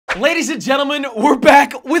Ladies and gentlemen, we're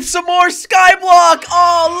back with some more Skyblock.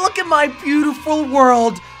 Oh, look at my beautiful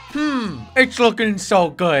world. It's looking so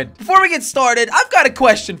good. Before we get started, I've got a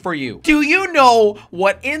question for you. Do you know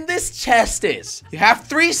what in this chest is? You have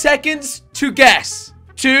 3 seconds to guess.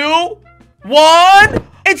 2, 1.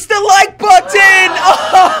 It's the like button!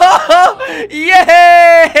 Oh,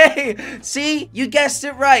 yay! See, you guessed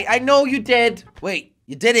it right. I know you did. Wait.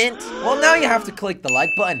 You didn't? Well, now you have to click the like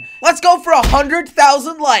button. Let's go for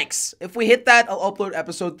 100,000 likes. If we hit that, I'll upload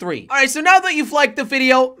episode 3. All right, so now that you've liked the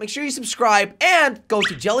video, make sure you subscribe and go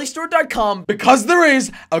to jellystore.com because there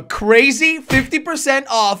is a crazy 50%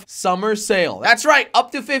 off summer sale. That's right,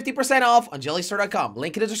 up to 50% off on jellystore.com.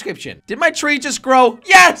 Link in the description. Did my tree just grow?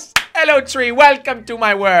 Yes! Hello, tree. Welcome to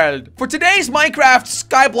my world. For today's Minecraft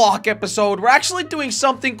Skyblock episode, we're actually doing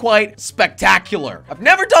something quite spectacular. I've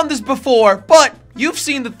never done this before, but you've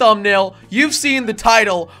seen the thumbnail, you've seen the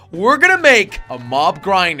title. We're gonna make a mob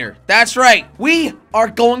grinder. That's right. We are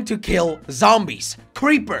going to kill zombies,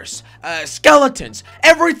 creepers, skeletons,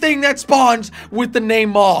 everything that spawns with the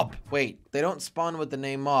name mob. Wait, they don't spawn with the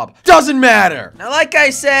name mob. Doesn't matter. Now, like I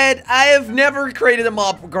said, I have never created a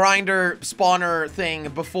mob grinder spawner thing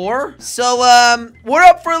before. So, we're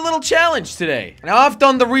up for a little challenge today. Now, I've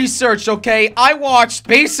done the research, okay? I watched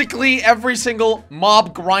basically every single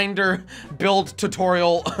mob grinder build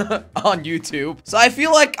tutorial on YouTube. So I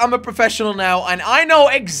feel like I'm a professional now, and I know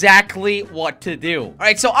exactly what to do. All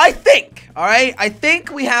right, so I think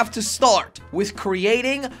we have to start with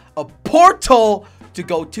creating a portal to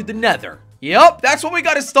go to the Nether. Yep, that's what we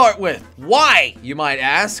gotta start with. Why, you might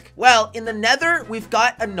ask? Well, in the Nether, we've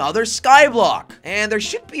got another Skyblock, and there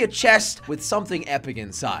should be a chest with something epic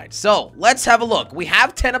inside. So, let's have a look. We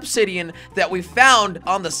have 10 obsidian that we found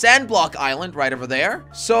on the Sandblock Island right over there.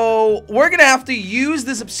 So, we're gonna have to use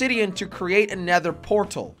this obsidian to create a Nether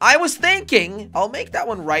portal. I was thinking, I'll make that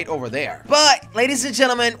one right over there. But, ladies and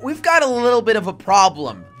gentlemen, we've got a little bit of a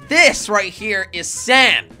problem. This right here is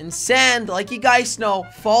sand. And sand, like you guys know,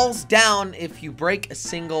 falls down if you break a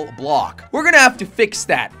single block. We're gonna have to fix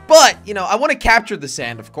that. But, you know, I want to capture the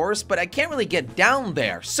sand, of course, but I can't really get down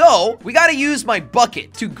there. So, we gotta use my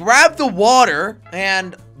bucket to grab the water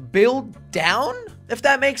and build down? If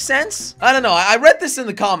that makes sense. I don't know. I read this in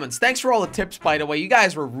the comments. Thanks for all the tips, by the way. You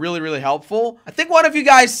guys were really, really helpful. I think one of you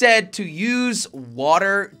guys said to use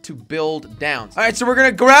water to build down. All right, so we're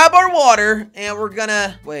gonna grab our water and we're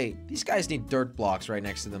gonna... Wait, these guys need dirt blocks right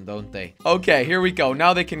next to them, don't they? Okay, here we go.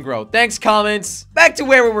 Now they can grow. Thanks, comments. Back to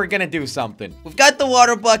where we were gonna do something. We've got the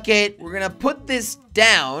water bucket. We're gonna put this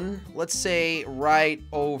down. Let's say right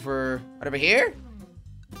over here.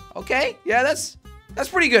 Okay, yeah, that's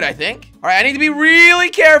pretty good, I think. All right, I need to be really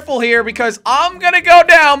careful here because I'm gonna go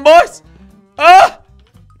down, boys.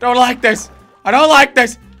 Don't like this. I don't like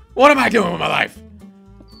this. What am I doing with my life?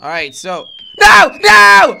 All right, so... No,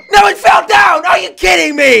 it fell down. Are you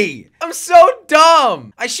kidding me? I'm so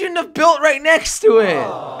dumb. I shouldn't have built right next to it.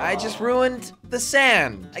 I just ruined the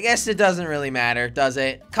sand. I guess it doesn't really matter, does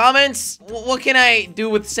it? Comments, what can I do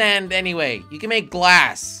with sand anyway? You can make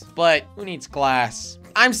glass, but who needs glass?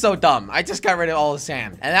 I'm so dumb. I just got rid of all the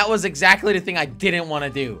sand. And that was exactly the thing I didn't want to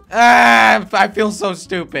do. I feel so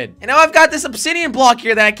stupid. And now I've got this obsidian block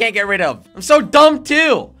here that I can't get rid of. I'm so dumb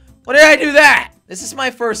too. Why did I do that? This is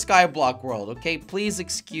my first Skyblock world, okay? Please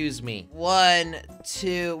excuse me. 1,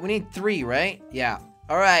 2, we need 3, right? Yeah.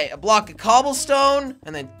 All right, a block of cobblestone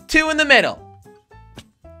and then 2 in the middle.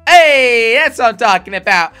 Hey, that's what I'm talking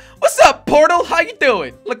about. What's up, Portal? How you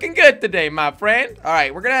doing? Looking good today, my friend. All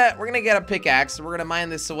right, we're gonna get a pickaxe. We're gonna mine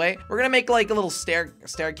this away. We're gonna make like a little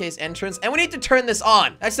staircase entrance, and we need to turn this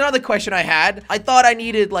on. That's another question I had. I thought I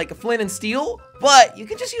needed like a flint and steel, but you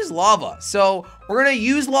can just use lava. So we're gonna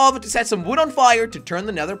use lava to set some wood on fire to turn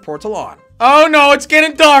the Nether portal on. Oh no, it's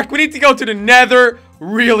getting dark. We need to go to the Nether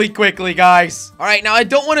really quickly, guys. All right, now I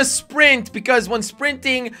don't want to sprint because when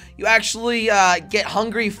sprinting, you actually get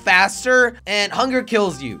hungry faster and hunger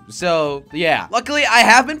kills you. So yeah, luckily I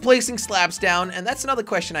have been placing slabs down, and that's another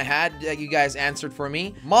question I had that you guys answered for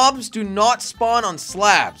me. Mobs do not spawn on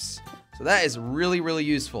slabs. So that is really, really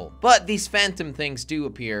useful. But these phantom things do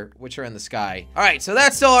appear, which are in the sky. All right, so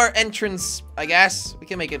that's our entrance, I guess. We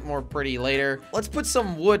can make it more pretty later. Let's put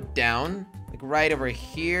some wood down. Like right over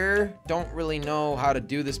here. Don't really know how to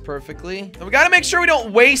do this perfectly. And we gotta make sure we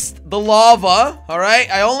don't waste the lava. All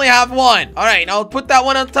right, I only have 1. All right, now I'll put that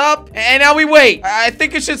one on top. And now we wait. I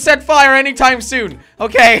think it should set fire anytime soon.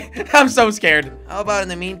 Okay, I'm so scared. How about in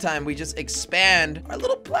the meantime, we just expand our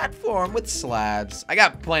little platform with slabs. I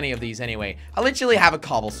got plenty of these anyway. I literally have a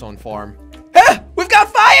cobblestone farm. Ah, we've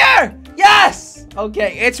got fire! Yes!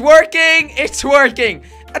 Okay, it's working. It's working.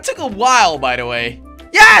 That took a while, by the way.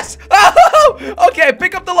 Yes! Oh, okay,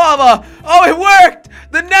 pick up the lava. Oh, it worked.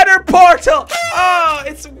 The nether portal. Oh,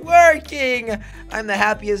 it's working. I'm the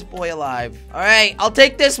happiest boy alive. All right, I'll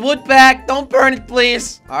take this wood back. Don't burn it,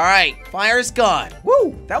 please. All right, fire's gone.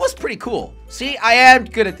 Woo, that was pretty cool. See, I am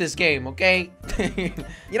good at this game, okay?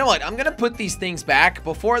 You know what? I'm gonna put these things back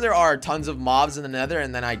before there are tons of mobs in the nether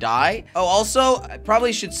and then I die. Oh, also, I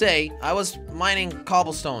probably should say, I was mining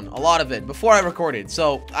cobblestone, a lot of it, before I recorded.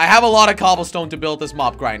 So, I have a lot of cobblestone to build this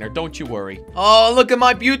mob grinder, don't you worry. Oh, look at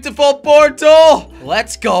my beautiful portal.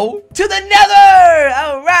 Let's go to the nether.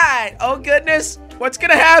 All right. Oh, goodness. What's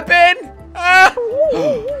gonna happen? Ah.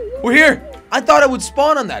 We're here. I thought I would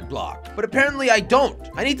spawn on that block, but apparently I don't.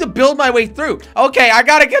 I need to build my way through. Okay, I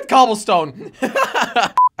gotta get cobblestone.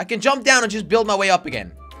 I can jump down and just build my way up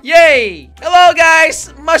again. Yay! Hello,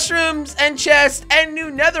 guys! Mushrooms and chest and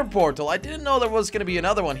new nether portal. I didn't know there was gonna be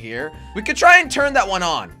another one here. We could try and turn that one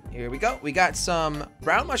on. Here we go. We got some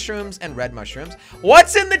brown mushrooms and red mushrooms.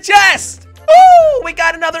 What's in the chest? Oh, we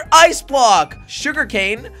got another ice block.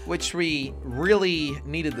 Sugarcane, which we really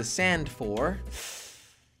needed the sand for.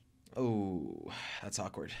 Oh, that's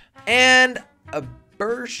awkward. And a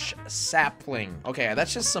birch sapling. Okay,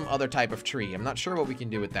 that's just some other type of tree. I'm not sure what we can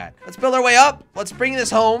do with that. Let's build our way up. Let's bring this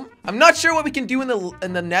home. I'm not sure what we can do in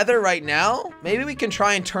the nether right now. Maybe we can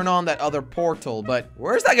try and turn on that other portal, but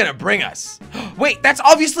where's that gonna bring us? Wait, that's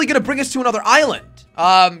obviously gonna bring us to another island.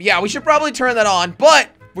 Yeah, we should probably turn that on, but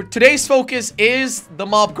today's focus is the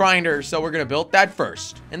mob grinder, so we're gonna build that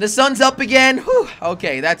first. And the sun's up again. Whew.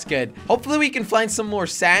 Okay, that's good. Hopefully we can find some more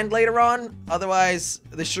sand later on. Otherwise,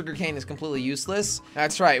 the sugarcane is completely useless.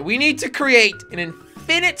 That's right. We need to create an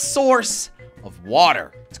infinite source of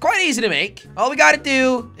water. It's quite easy to make. All we gotta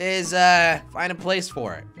do is find a place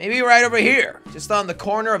for it. Maybe right over here, just on the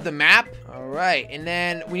corner of the map. All right, and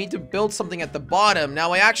then we need to build something at the bottom.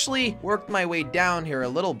 Now, I actually worked my way down here a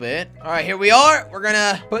little bit. All right, here we are. We're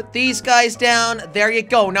gonna put these guys down. There you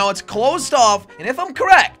go. Now it's closed off, and if I'm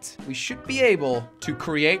correct, we should be able to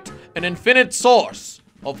create an infinite source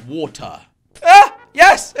of water. Ah,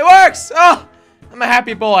 yes, it works. Oh, I'm a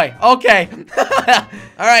happy boy. Okay.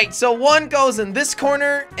 All right, so one goes in this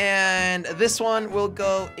corner, and this one will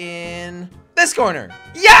go in this corner.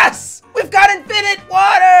 Yes! We've got infinite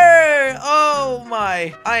water! Oh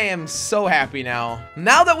my. I am so happy now.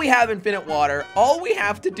 Now that we have infinite water, all we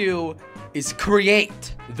have to do is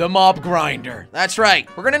create the mob grinder. That's right.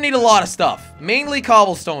 We're gonna need a lot of stuff. Mainly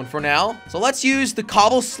cobblestone for now. So let's use the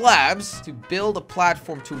cobble slabs to build a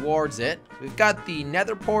platform towards it. We've got the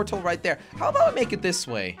nether portal right there. How about I make it this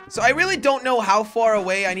way? So I really don't know how far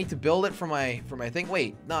away I need to build it from my thing.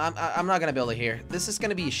 Wait, no, I'm not gonna build it here. This is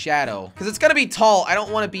gonna be a shadow because it's gonna be tall. I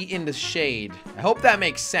don't want to be in the shade. I hope that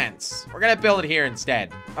makes sense. We're gonna build it here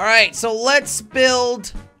instead. All right, so let's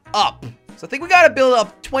build up. So I think we gotta build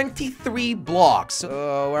up 23 blocks.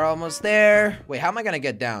 So we're almost there. Wait, how am I gonna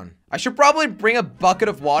get down? I should probably bring a bucket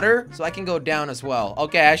of water so I can go down as well.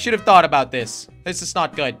 Okay, I should have thought about this. This is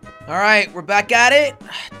not good. All right, we're back at it.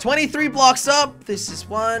 23 blocks up. This is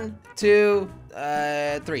 1, 2,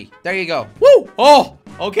 3. There you go. Woo! Oh,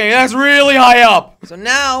 okay, that's really high up. So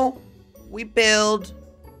now we build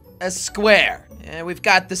a square. And we've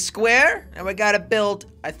got the square, and we gotta build,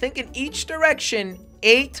 I think in each direction,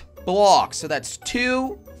 8 blocks. So that's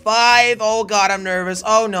 2, 5. Oh god, I'm nervous.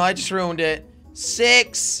 Oh no, I just ruined it.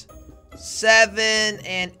 6, 7,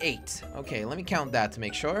 and 8. Okay, let me count that to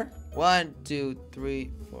make sure. 1, 2,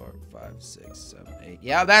 3, 4, 5, 6, 7, 8.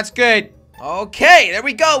 Yeah, that's good. Okay, there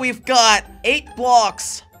we go. We've got 8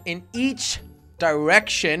 blocks in each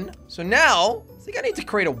direction. So now, I think I need to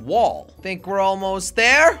create a wall. Think we're almost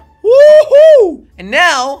there. Woohoo! And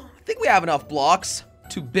now, I think we have enough blocks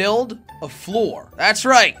to build a floor. That's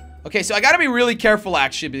right. Okay, so I gotta be really careful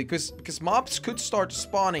actually because mobs could start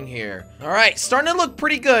spawning here. All right, starting to look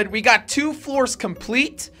pretty good. We got 2 floors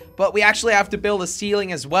complete, but we actually have to build a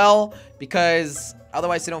ceiling as well because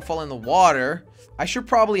otherwise they don't fall in the water. I should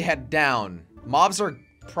probably head down. Mobs are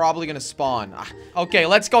probably gonna spawn. Okay,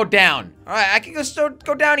 let's go down. All right, I can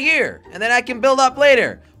go down here and then I can build up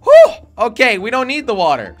later. Whew! Okay, we don't need the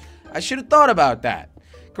water. I should have thought about that.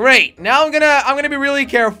 Great. Now I'm gonna be really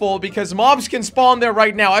careful because mobs can spawn there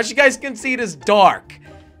right now. As you guys can see, it is dark.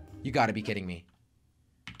 You gotta be kidding me.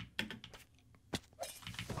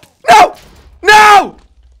 No! No!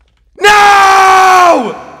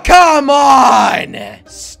 No! Come on!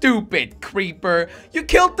 Stupid creeper. You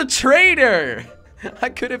killed the trader. I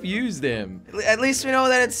could have used him. At least we know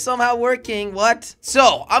that it's somehow working. What?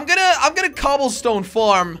 So, I'm gonna cobblestone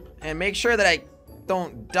farm and make sure that I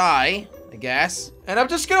don't die, I guess. And I'm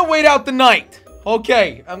just gonna wait out the night.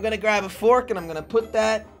 Okay, I'm gonna grab a fork and I'm gonna put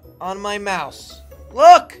that on my mouse.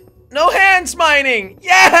 Look! No hands mining!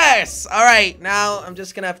 Yes! Alright, now I'm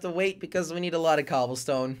just gonna have to wait because we need a lot of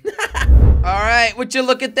cobblestone. Alright, would you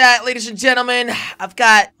look at that, ladies and gentlemen? I've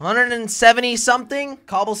got 170 something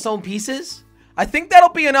cobblestone pieces. I think that'll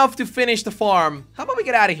be enough to finish the farm. How about we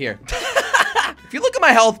get out of here? If you look at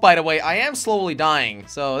my health, by the way, I am slowly dying,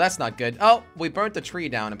 so that's not good. Oh, we burnt the tree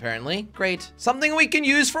down, apparently. Great. Something we can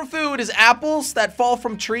use for food is apples that fall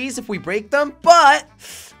from trees if we break them, but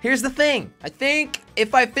here's the thing. I think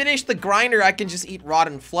if I finish the grinder, I can just eat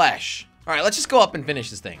rotten flesh. All right, let's just go up and finish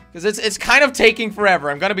this thing, because it's kind of taking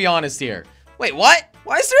forever. I'm gonna be honest here. Wait, what?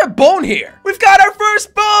 Why is there a bone here? We've got our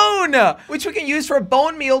first bone, which we can use for a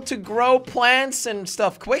bone meal to grow plants and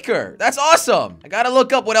stuff quicker. That's awesome. I gotta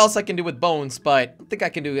look up what else I can do with bones, but I don't think I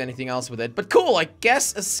can do anything else with it. But cool, I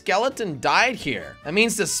guess a skeleton died here. That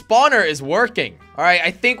means the spawner is working. All right,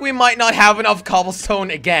 I think we might not have enough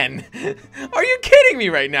cobblestone again. Are you kidding me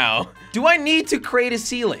right now? Do I need to create a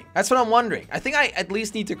ceiling? That's what I'm wondering. I think I at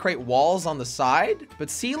least need to create walls on the side, but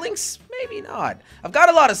ceilings, maybe not. I've got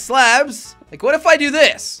a lot of slabs. Like, what if I do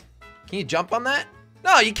this? Can you jump on that?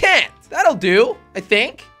 No, you can't. That'll do, I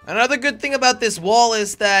think. Another good thing about this wall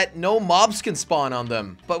is that no mobs can spawn on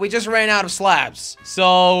them, but we just ran out of slabs.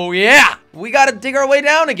 So yeah, we gotta dig our way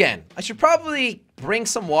down again. I should probably bring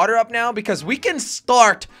some water up now because we can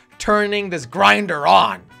start turning this grinder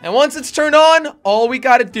on. And once it's turned on, all we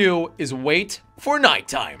gotta do is wait for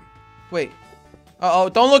nighttime. Wait. Uh-oh,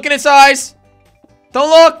 don't look in its eyes. Don't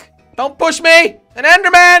look. Don't push me. An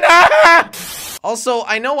Enderman. Ah! Also,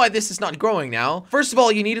 I know why this is not growing now. First of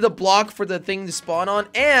all, you needed a block for the thing to spawn on,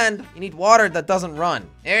 and you need water that doesn't run.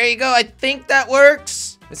 There you go. I think that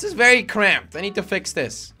works. This is very cramped. I need to fix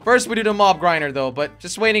this. First, we do the mob grinder, though, but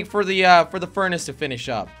just waiting for the furnace to finish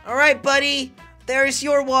up. All right, buddy. There's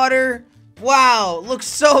your water. Wow, looks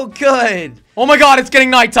so good. Oh my god, it's getting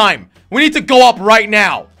nighttime. We need to go up right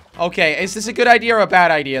now. Okay, is this a good idea or a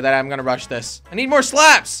bad idea that I'm gonna rush this? I need more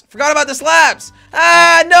slabs. Forgot about the slabs.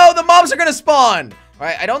 Ah, no, the mobs are gonna spawn. All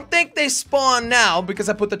right, I don't think they spawn now because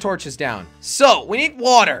I put the torches down. So, we need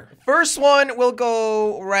water. First one will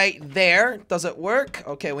go right there. Does it work?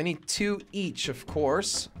 Okay, we need 2 each, of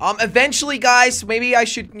course. Eventually, guys, maybe I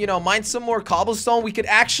should, you know, mine some more cobblestone. We could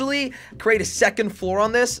actually create a second floor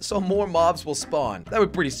on this so more mobs will spawn. That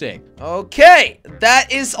would be pretty sick. Okay,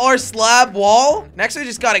 that is our slab wall. Next, we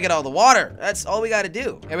just gotta get all the water. That's all we gotta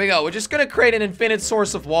do. Here we go. We're just gonna create an infinite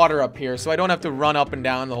source of water up here so I don't have to run up and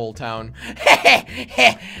down the whole town.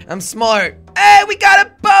 I'm smart. Hey, we got a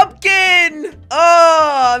pumpkin!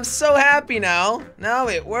 Oh, I'm so happy now. Now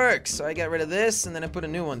it works. So I get rid of this and then I put a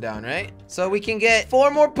new one down, right? So we can get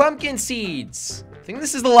 4 more pumpkin seeds. I think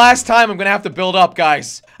this is the last time I'm gonna have to build up,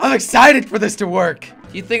 guys. I'm excited for this to work.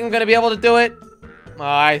 Do you think I'm gonna be able to do it? Oh,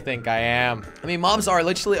 I think I am. I mean, mobs are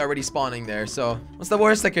literally already spawning there, so what's the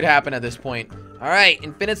worst that could happen at this point? All right,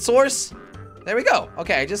 infinite source. There we go.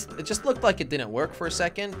 Okay, it just looked like it didn't work for a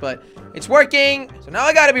second, but it's working. So now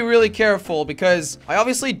I gotta be really careful because I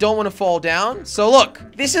obviously don't want to fall down. So look,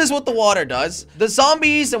 this is what the water does. The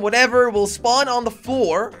zombies and whatever will spawn on the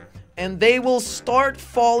floor and they will start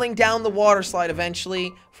falling down the water slide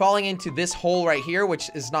eventually, falling into this hole right here,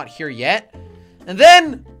 which is not here yet. And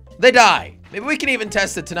then they die. Maybe we can even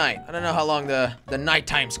test it tonight. I don't know how long the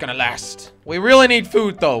nighttime's gonna last. We really need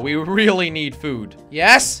food though. We really need food.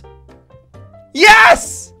 Yes?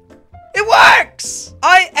 Yes! It works!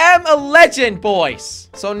 I am a legend, boys.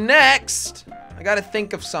 So next, I gotta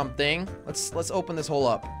think of something. Let's open this hole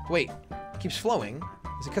up. Wait, it keeps flowing.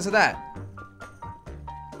 Is it because of that?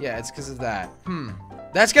 Yeah, it's because of that.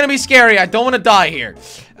 That's gonna be scary. I don't want to die here.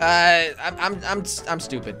 I'm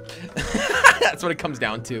stupid. That's what it comes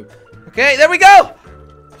down to. Okay, there we go.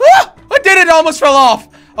 Ah, I did it. Almost fell off.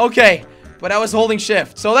 Okay. But I was holding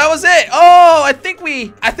shift. So that was it. Oh, I think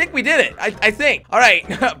we did it. I think. All right.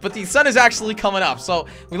 But the sun is actually coming up. So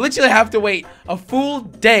we literally have to wait a full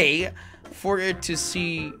day for it to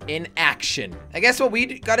see in action. I guess what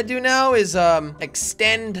we gotta do now is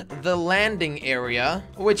extend the landing area,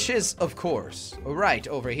 which is, of course, right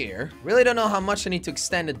over here. Really don't know how much I need to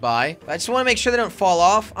extend it by. But I just want to make sure they don't fall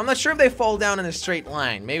off. I'm not sure if they fall down in a straight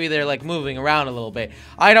line. Maybe they're like moving around a little bit.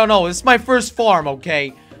 I don't know. This is my first farm,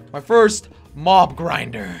 okay? My first mob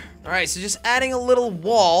grinder. All right, so just adding a little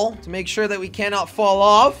wall to make sure that we cannot fall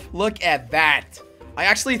off. Look at that. I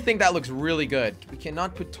actually think that looks really good. We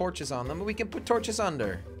cannot put torches on them, but we can put torches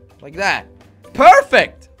under. Like that.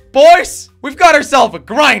 Perfect! Boys, we've got ourselves a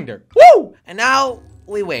grinder. Woo! And now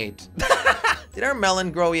we wait. Did our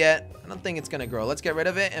melon grow yet? I don't think it's gonna grow. Let's get rid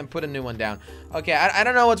of it and put a new one down. Okay, I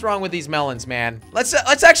don't know what's wrong with these melons, man. Let's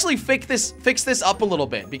actually fix this up a little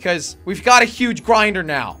bit because we've got a huge grinder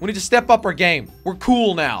now. We need to step up our game. We're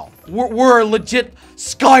cool now. We're a legit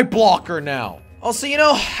skyblocker now. Also, you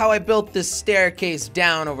know how I built this staircase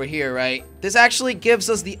down over here, right? This actually gives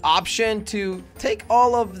us the option to take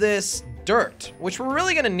all of this dirt, which we're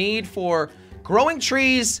really gonna need for growing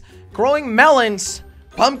trees, growing melons,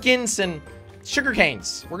 pumpkins, and sugar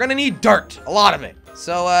canes. We're gonna need dirt, a lot of it.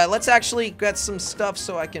 So let's actually get some stuff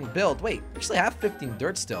so I can build. Wait, we actually have 15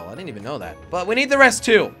 dirt still. I didn't even know that. But we need the rest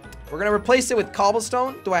too. We're gonna replace it with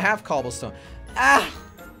cobblestone. Do I have cobblestone?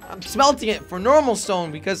 I'm smelting it for normal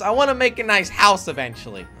stone because I want to make a nice house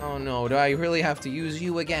eventually. Oh no, do I really have to use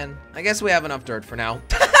you again? I guess we have enough dirt for now.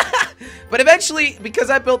 But eventually, because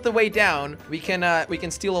I built the way down, we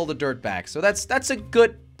can steal all the dirt back. So that's a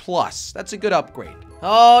good plus. That's a good upgrade.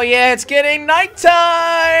 Oh yeah, it's getting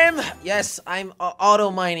nighttime. Yes, I'm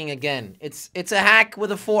auto mining again. It's a hack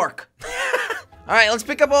with a fork. All right, let's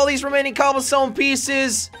pick up all these remaining cobblestone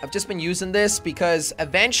pieces. I've just been using this because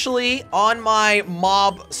eventually on my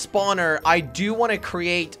mob spawner, I do want to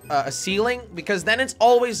create a ceiling because then it's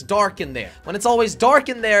always dark in there. When it's always dark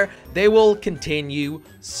in there, they will continue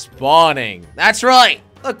spawning. That's right.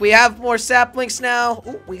 Look, we have more saplings now.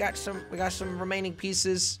 Ooh, we got some remaining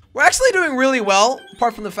pieces. We're actually doing really well,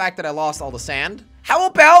 apart from the fact that I lost all the sand. How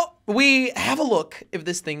about we have a look if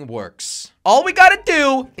this thing works? All we gotta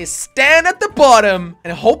do is stand at the bottom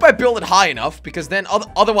and hope I build it high enough because then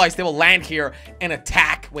otherwise they will land here and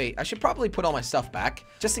attack. Wait, I should probably put all my stuff back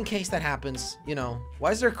just in case that happens. You know,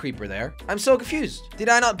 why is there a creeper there? I'm so confused. Did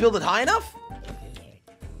I not build it high enough?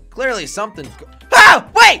 Clearly something's Ah,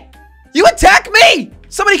 wait! You attack me!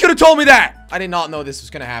 Somebody could have told me that. I did not know this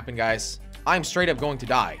was gonna happen, guys. I'm straight up going to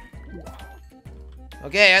die.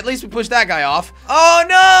 Okay, at least we pushed that guy off. Oh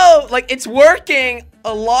no! Like, it's working.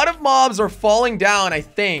 A lot of mobs are falling down, I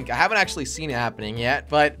think. I haven't actually seen it happening yet,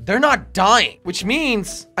 but they're not dying, which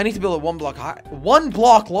means I need to build it 1 block high, 1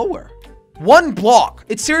 block lower. 1 block.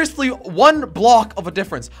 It's seriously 1 block of a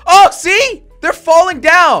difference. Oh, see? They're falling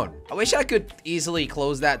down. I wish I could easily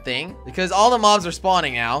close that thing because all the mobs are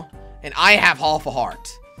spawning now, and I have half a heart.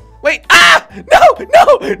 Wait, ah!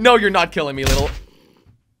 No, you're not killing me, little.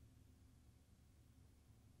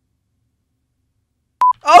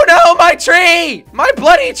 Oh no, my tree! My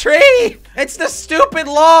bloody tree! It's the stupid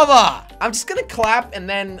lava! I'm just gonna clap and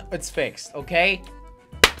then it's fixed, okay?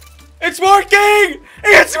 It's working!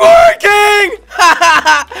 It's working!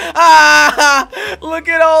 Look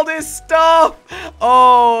at all this stuff!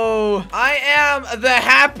 Oh, I am the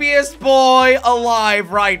happiest boy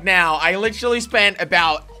alive right now. I literally spent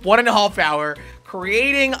about 1.5 hours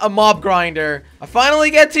creating a mob grinder. I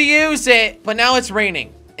finally get to use it, but now it's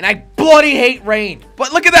raining. And I bloody hate rain.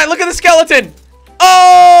 But look at that. Look at the skeleton.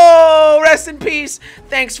 Oh, rest in peace.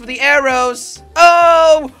 Thanks for the arrows.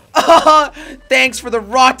 Oh, thanks for the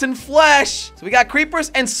rotten flesh. So we got creepers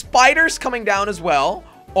and spiders coming down as well.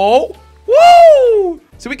 Oh, woo.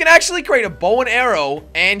 So we can actually create a bow and arrow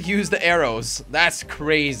and use the arrows. That's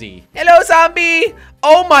crazy. Hello, zombie.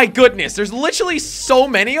 Oh my goodness. There's literally so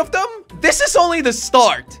many of them. This is only the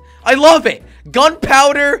start. I love it.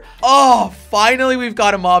 Gunpowder. Oh, finally we've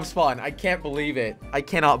got a mob spawn. I can't believe it. I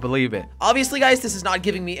cannot believe it. Obviously, guys, this is not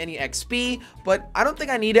giving me any XP, but I don't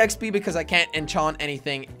think I need XP because I can't enchant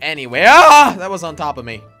anything anyway. Ah, that was on top of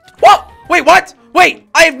me. Whoa, wait, what? Wait,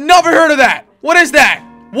 I have never heard of that. What is that?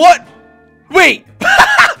 What? Wait,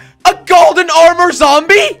 a golden armor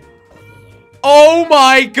zombie? Oh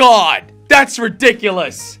my God. That's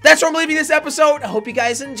ridiculous. That's where I'm leaving this episode. I hope you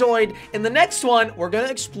guys enjoyed. In the next one, we're going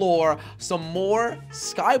to explore some more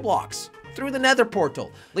Skyblocks through the Nether portal.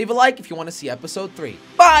 Leave a like if you want to see episode 3.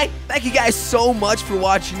 Bye. Thank you guys so much for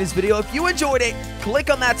watching this video. If you enjoyed it, click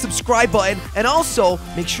on that subscribe button. And also,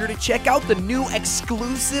 make sure to check out the new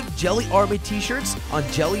exclusive Jelly Army t-shirts on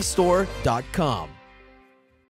jellystore.com.